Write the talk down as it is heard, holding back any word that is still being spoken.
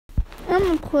I'm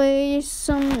gonna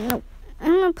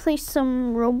play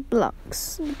some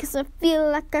Roblox because I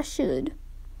feel like I should.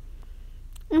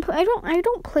 I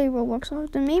don't play Roblox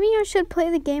often. Maybe I should play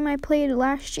the game I played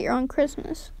last year on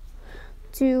Christmas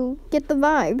to get the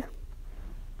vibe.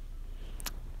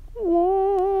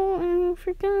 Whoa,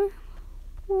 Africa.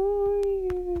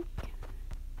 Warrior.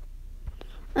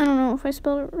 I don't know if I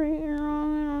spelled it right or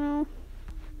wrong. I don't know.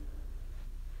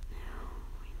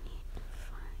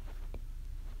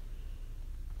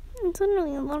 And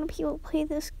suddenly a lot of people play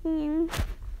this game.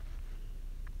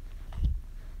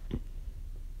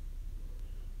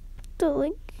 So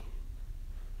like,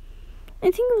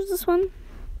 I think it was this one.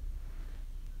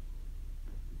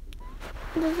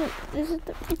 I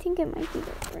think it might be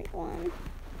the right one.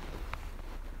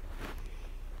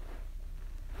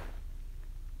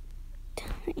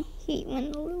 I hate when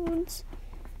it loads.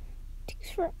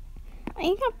 I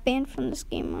got banned from this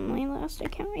game on my last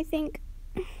account, I think.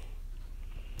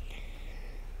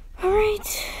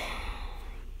 Alright.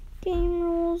 Game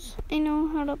rules. I know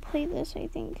how to play this, I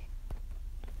think.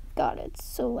 God, it's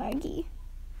so laggy.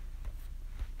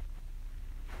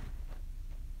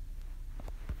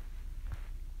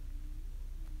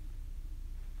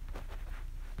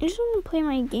 I just want to play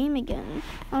my game again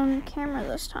on camera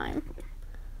this time.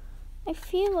 I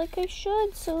feel like I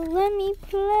should, so let me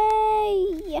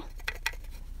play.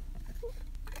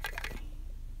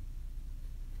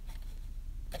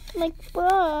 Like,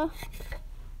 bruh.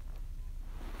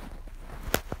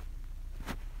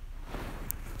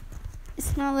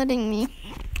 It's not letting me.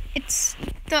 It's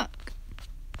stuck.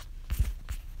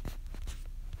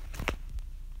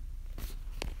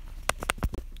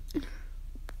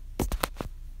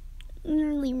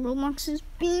 Literally, Roblox is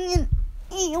being an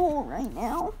a-hole right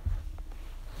now.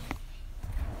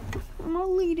 I'm gonna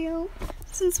lay down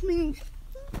since I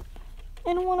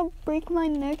don't want to break my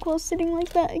neck while sitting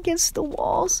like that against the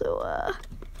wall, so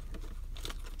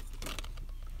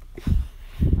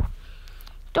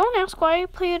don't ask why I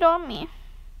play it on me.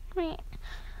 Wait,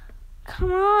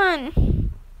 come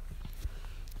on.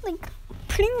 Like,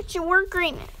 pretty much at work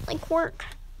right now. Like, work.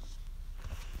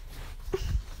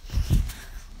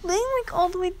 Laying like all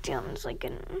the way down is like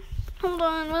an. Hold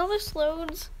on, while this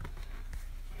loads.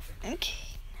 Okay.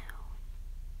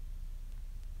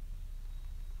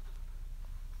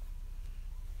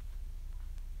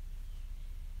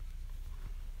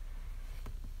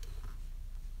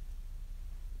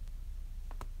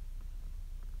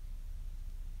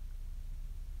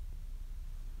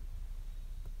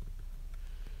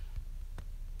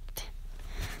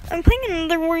 I'm playing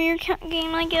another warrior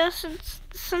game, I guess,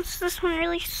 since this one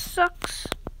really sucks.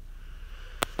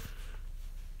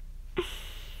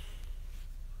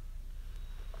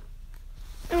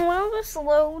 And while this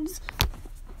loads,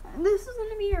 this is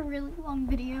gonna be a really long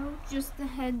video, just a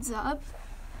heads up.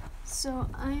 So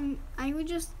I would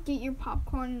just get your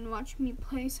popcorn and watch me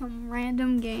play some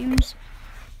random games.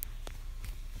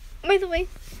 By the way,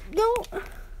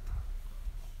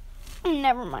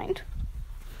 never mind.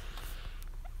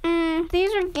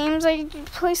 These are games I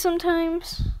play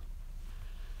sometimes.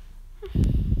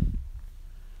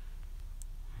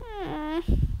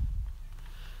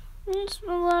 There's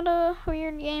a lot of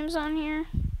weird games on here.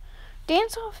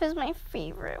 Dance Off is my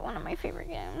favorite, one of my favorite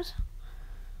games.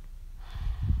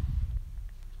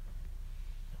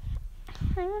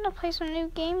 I want to play some new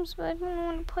games, but I don't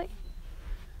want to play.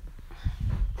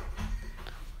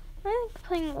 I like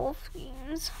playing wolf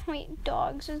games. Wait,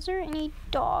 dogs. Is there any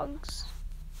dogs?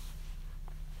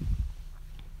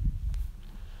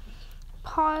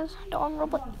 Pause. Dog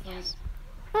robot. Yes.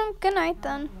 Oh, good night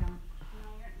then.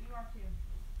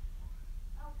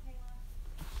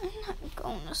 I'm not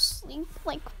going to sleep.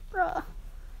 Like, bruh.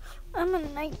 I'm a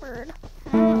night bird.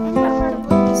 I'm not part of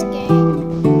this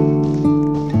game.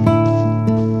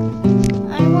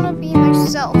 I want to be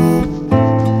myself.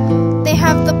 They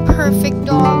have the perfect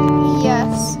dog.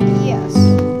 Yes, yes.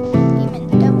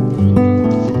 Demon, devil, demon.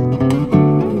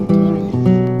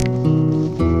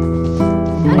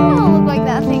 I don't want to look like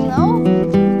that thing though.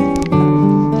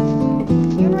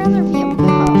 You'd rather be a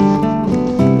pup.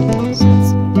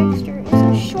 Since Dexter is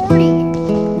a shorty.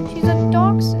 She's a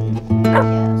dachshund.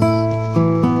 Yes.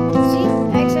 See,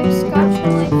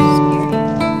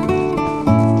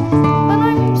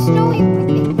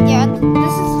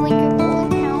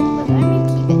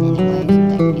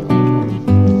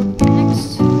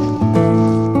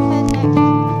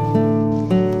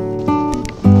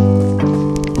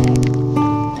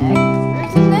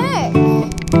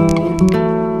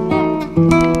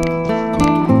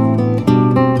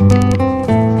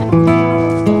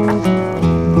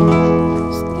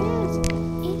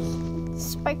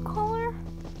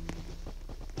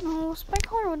 no, spike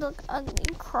color would look ugly.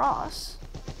 Cross.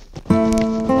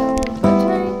 No.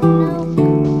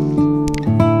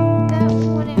 That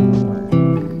wouldn't work.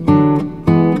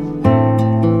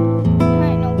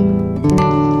 Alright, no.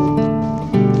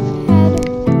 Head.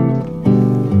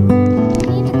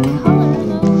 I need a color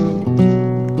though.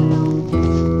 No.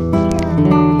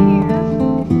 Hair.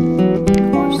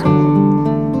 Torso.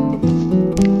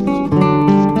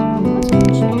 What's a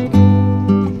chick? I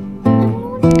don't know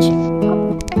what a chick.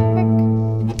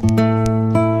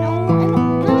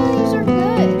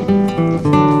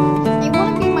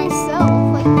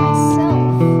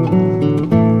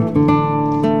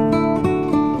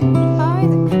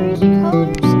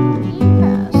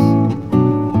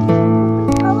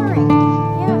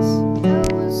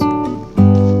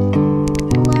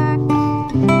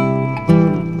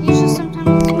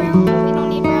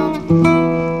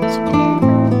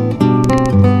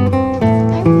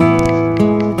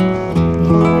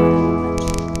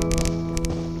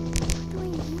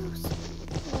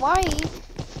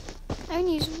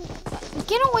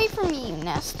 Get away from me, you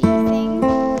nasty thing.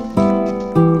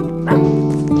 I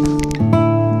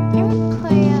would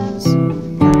play as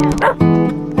brown.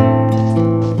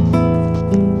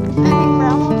 I think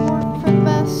brown would work for the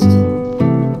best.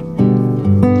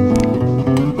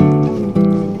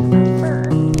 Fur.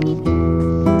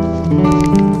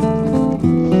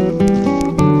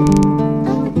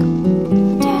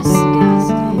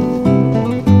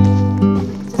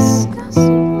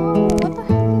 Disgusting. Oh, what the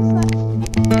heck is that?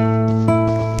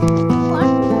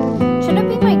 Should it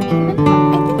be my demon? I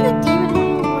think the demon one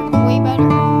would work way better.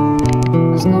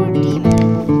 Let's go to demon.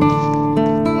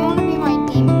 I want to be my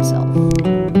demon self.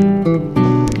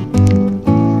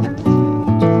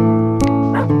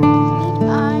 I need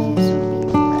eyes to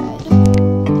be red.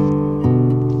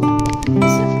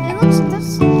 This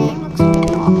game looks a bit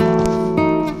knockoff.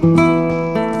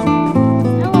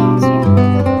 Oh well, see how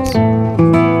it goes.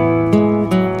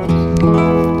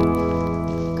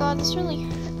 God, this really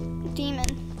hurt.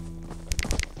 Demon.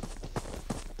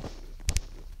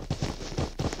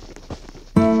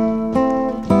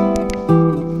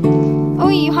 Oh,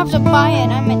 you have to buy it.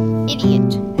 I'm an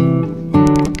idiot.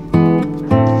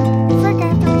 Frick, I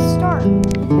have to restart.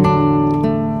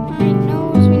 Alright,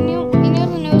 nose. We know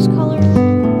the nose color. I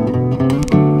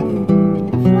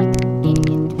feel like an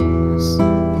idiot doing this.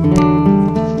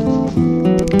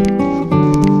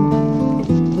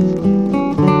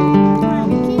 Alright,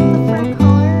 we keep the fur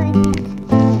color, I think.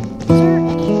 Is there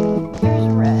any? There's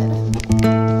red.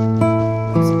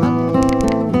 Looks ugly.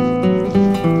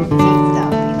 I think that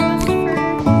would be the best fur.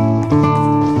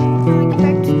 Now we get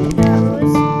back to the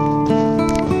nose.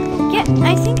 Yeah,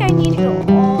 I think I need to go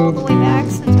all the way back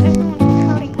since everyone's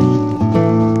crowding me.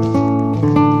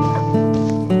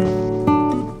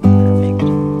 Perfect.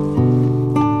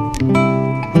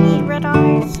 I need red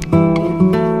eyes.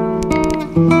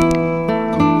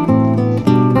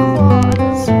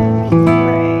 Claws would be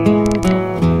gray. I think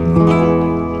that would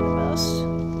be the best.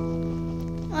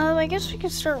 I guess we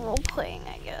could start role playing,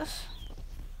 I guess.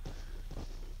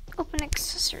 Open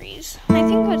accessories. I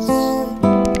think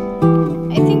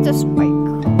the spike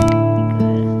curl would be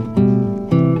good.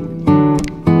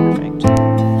 Perfect.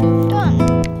 Done.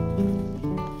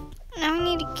 Now we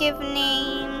need to give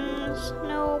names.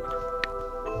 Nope.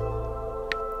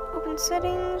 Open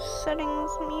settings.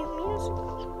 Settings. Mute music.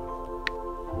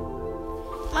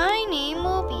 My name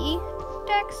will be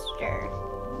Dexter.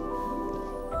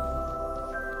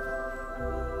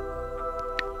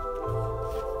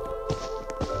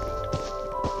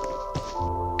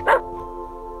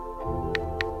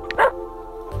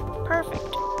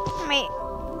 Perfect. Wait.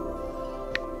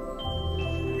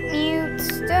 Mute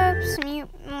steps,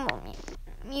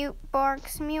 mute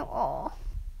barks, mute all.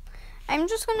 I'm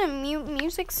just gonna mute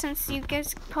music since you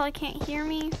guys probably can't hear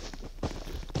me.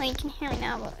 Well, you can hear me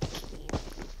now, but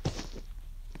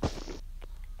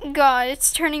God,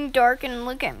 it's turning dark and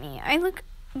look at me. I look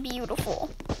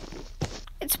beautiful.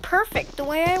 It's perfect the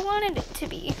way I wanted it to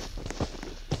be.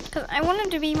 Because I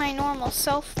wanted to be my normal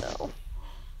self, though.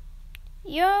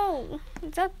 Yo,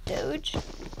 is that Doge?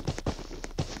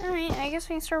 Alright, I guess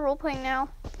we can start role-playing now.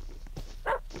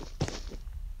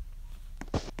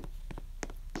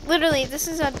 Literally, this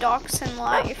is a dachshund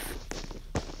life.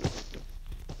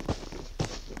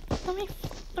 Let me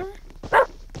further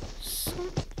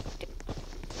something.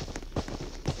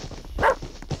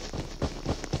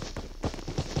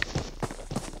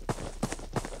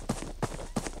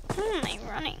 How am I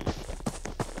running?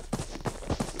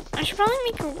 I should probably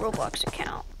make a Roblox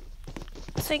account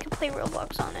so I can play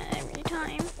Roblox on it every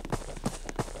time.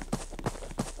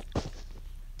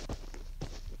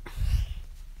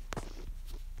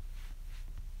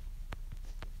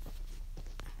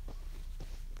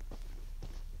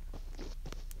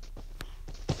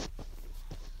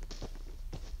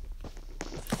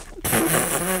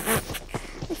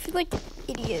 I feel like an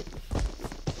idiot.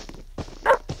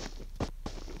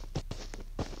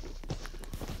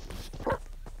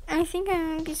 I think I'm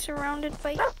gonna be surrounded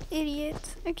by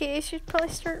idiots. Okay, I should probably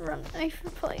start running. I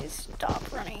should probably stop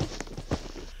running.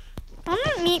 I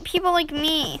want to meet people like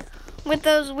me with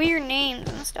those weird names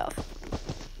and stuff.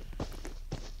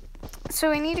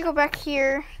 So I need to go back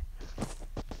here,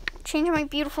 change my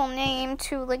beautiful name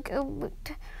to like a.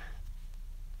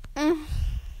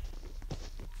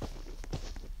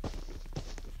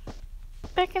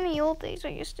 Back in the old days, I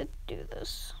used to do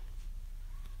this.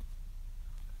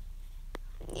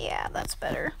 Yeah, that's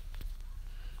better.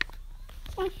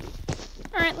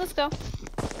 Alright, let's go.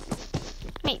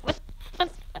 Wait, what?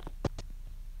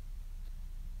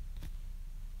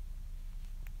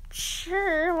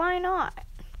 Sure, why not?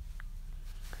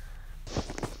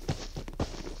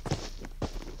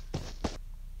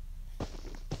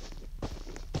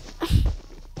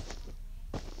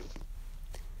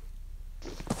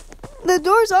 The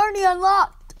door's already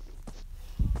unlocked.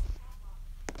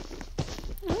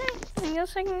 Alright, I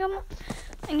guess I can go.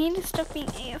 I need to stop being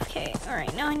AFK.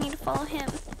 Alright, now I need to follow him.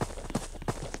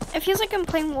 It feels like I'm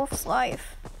playing Wolf's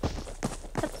Life.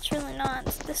 But it's really not.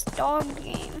 It's this dog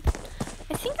game.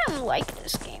 I think I like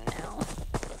this game now.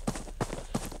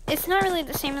 It's not really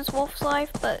the same as Wolf's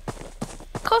Life, but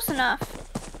close enough.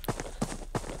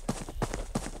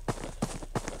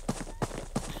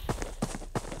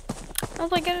 Oh,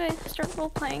 I gotta start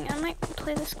role-playing. I might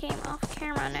play this game off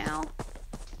camera now.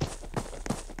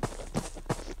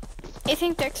 I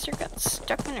think Dexter got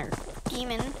stuck in her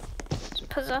demon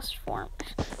possessed form.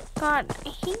 God, I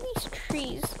hate these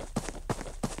trees.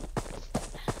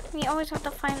 We always have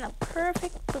to find the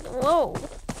perfect. Whoa!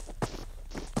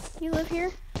 You live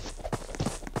here?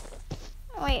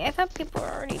 Wait, I thought people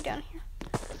were already down here.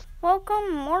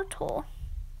 Welcome, mortal.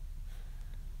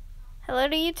 Hello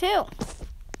to you too.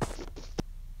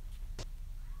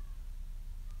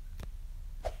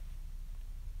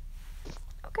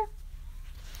 Okay.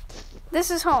 This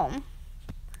is home.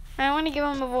 And I want to give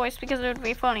him a voice because it would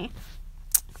be funny.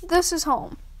 This is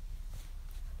home.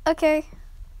 Okay.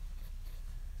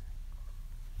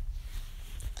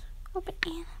 Open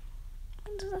in.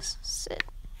 When does this sit?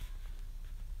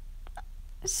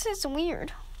 This is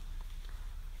weird.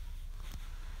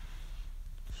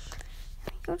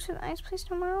 Go to the ice place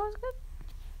tomorrow is good.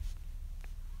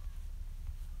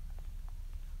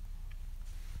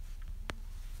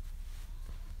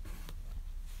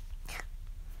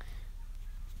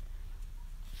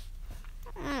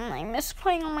 I miss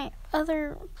playing on my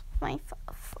other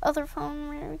phone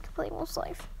where we could play Wolf's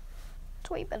Life. It's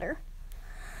way better.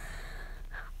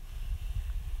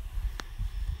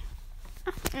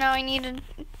 Now I needed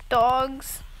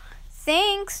dogs.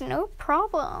 Thanks, no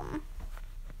problem.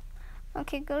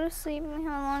 Okay, go to sleep. We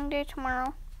have a long day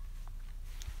tomorrow.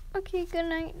 Okay, good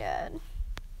night, Dad.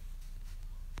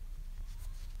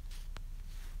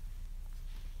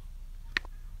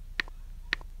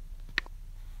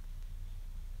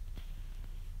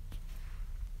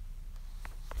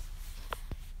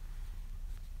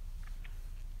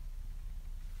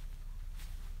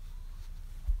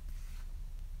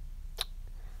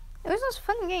 It was this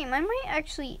fun game. I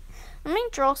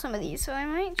might draw some of these, so I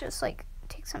might just like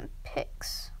take some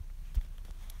pics.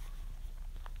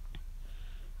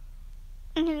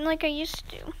 And like I used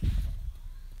to.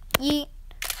 Yeet.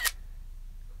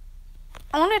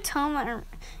 I want to tell them that it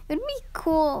would be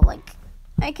cool, like,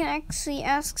 I can actually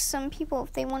ask some people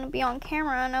if they want to be on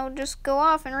camera, and I would just go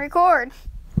off and record.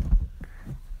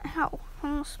 Ow.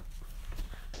 Almost.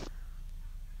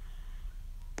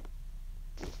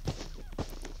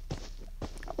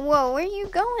 Whoa, where are you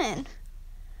going?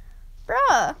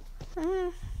 Bruh.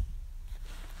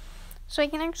 So I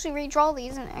can actually redraw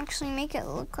these and actually make it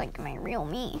look like my real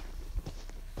me.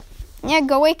 Yeah,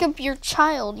 go wake up your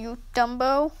child, you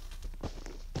Dumbo.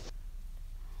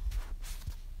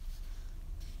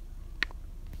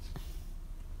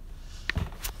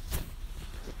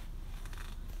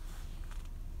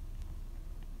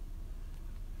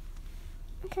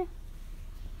 Okay.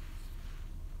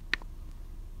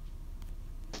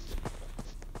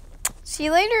 See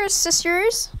you later,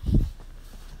 sisters.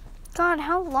 God,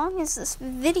 how long is this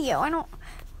video?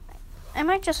 I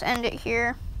might just end it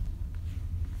here.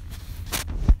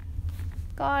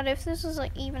 God, if this is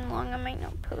like even long, I might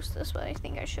not post this, but I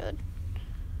think I should.